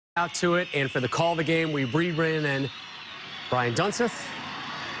Out to it, and for the call of the game, we bring in Brian Dunseth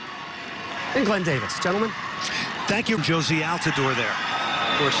and Glenn Davis. Gentlemen. Thank you, Josie Altidore there.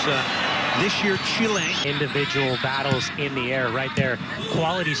 Of course, this year, Chile. Individual battles in the air right there.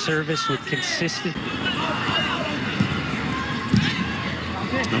 Quality service with consistent.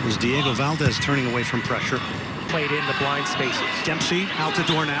 That was Diego Valdez turning away from pressure. Played in the blind spaces. Dempsey,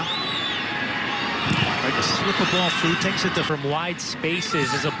 Altidore now. Tried to slip a ball through, takes it to from wide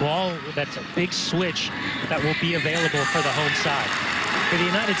spaces is a ball that's a big switch that will be available for the home side. For the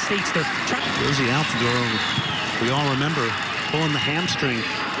United States, they're trying. Josie Altidore, we all remember pulling the hamstring.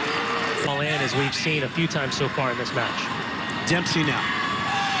 Fall in, as we've seen a few times so far in this match. Dempsey now.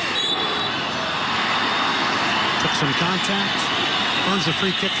 Took some contact. Earns a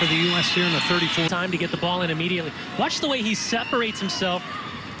free kick for the U.S. here in the 34th. Time to get the ball in immediately. Watch the way he separates himself.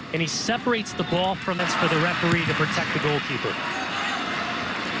 And he separates the ball from this for the referee to protect the goalkeeper.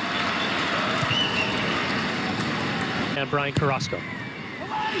 And Brian Carrasco.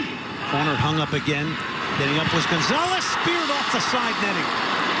 Corner hung up again. Getting up was Gonzalez. Speared off the side netting.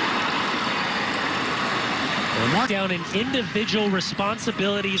 Down in individual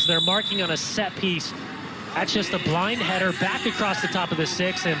responsibilities. They're marking on a set piece. That's just a blind header back across the top of the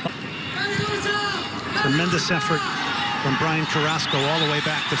six. And tremendous effort from Brian Carrasco all the way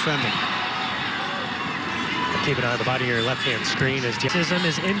back defending. Keep it on the bottom of your left-hand screen.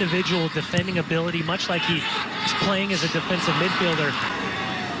 His individual defending ability, much like he is playing as a defensive midfielder.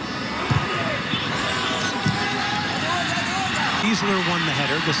 Easler won the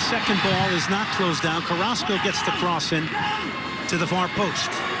header. The second ball is not closed down. Carrasco gets the cross in to the far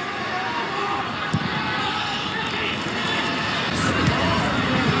post.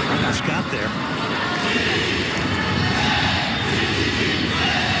 Almost got there.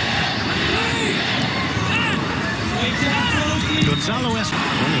 Gonzalez,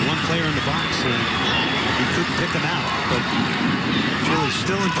 only one player in the box, and he couldn't pick him out, but Chile's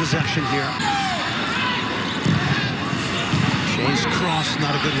still in possession here. Shea's cross,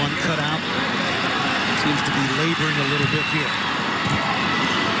 not a good one, cut out. Seems to be laboring a little bit here.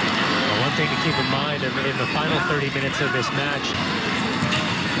 Well, one thing to keep in mind in the final 30 minutes of this match.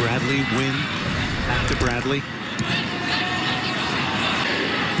 Bradley win, back to Bradley.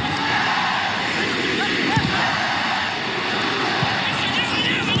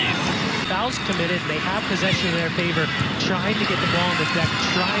 Fouls committed, they have possession in their favor, trying to get the ball on the deck,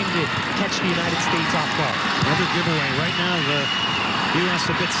 trying to catch the United States off guard. Another giveaway. Right now, the U.S.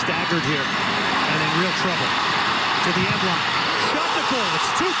 a bit staggered here and in real trouble. To the end line. Shot the goal.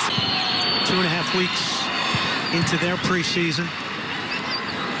 It's 2.5 weeks into their preseason.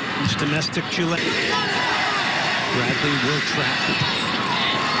 It's domestic Chile. Bradley will trap.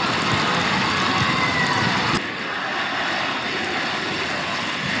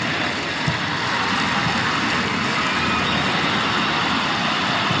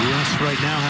 Right now